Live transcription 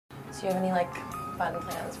Do you have any like fun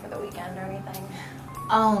plans for the weekend or anything?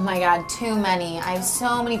 Oh my God, too many. I have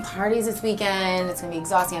so many parties this weekend. It's gonna be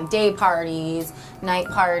exhausting. I have day parties, night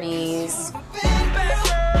parties.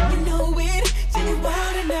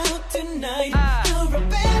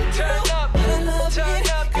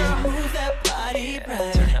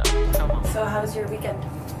 So how was your weekend?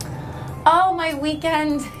 Oh, my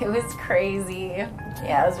weekend, it was crazy.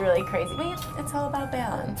 Yeah, it was really crazy. But it's all about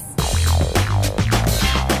balance.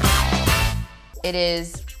 It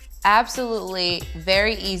is absolutely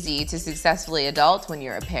very easy to successfully adult when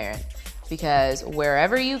you're a parent, because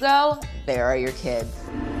wherever you go, there are your kids.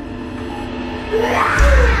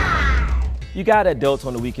 You got adults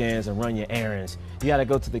on the weekends and run your errands. You gotta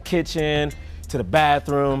go to the kitchen, to the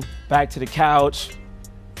bathroom, back to the couch.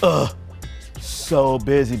 Ugh, so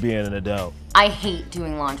busy being an adult. I hate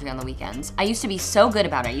doing laundry on the weekends. I used to be so good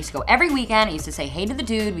about it. I used to go every weekend, I used to say hey to the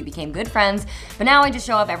dude, we became good friends, but now I just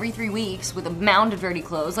show up every 3 weeks with a mound of dirty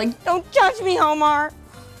clothes, like, don't judge me, Omar.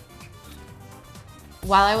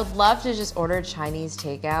 While I would love to just order Chinese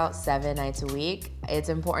takeout 7 nights a week, it's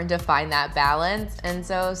important to find that balance, and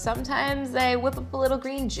so sometimes I whip up a little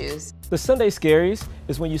green juice. The Sunday scaries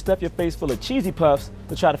is when you stuff your face full of cheesy puffs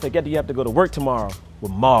to try to forget that you have to go to work tomorrow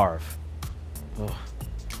with Marv. Ugh,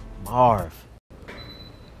 Marv.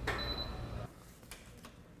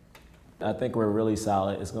 I think we're really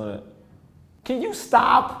solid. It's gonna... Can you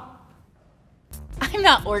stop? I'm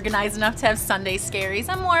not organized enough to have Sunday scaries.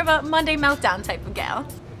 I'm more of a Monday meltdown type of gal.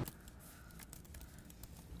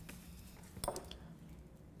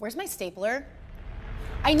 Where's my stapler?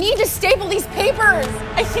 I need to staple these papers!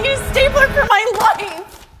 I need a stapler for my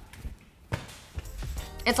life!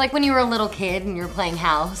 It's like when you were a little kid and you were playing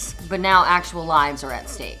house, but now actual lives are at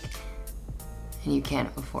stake. And you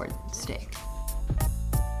can't afford steak.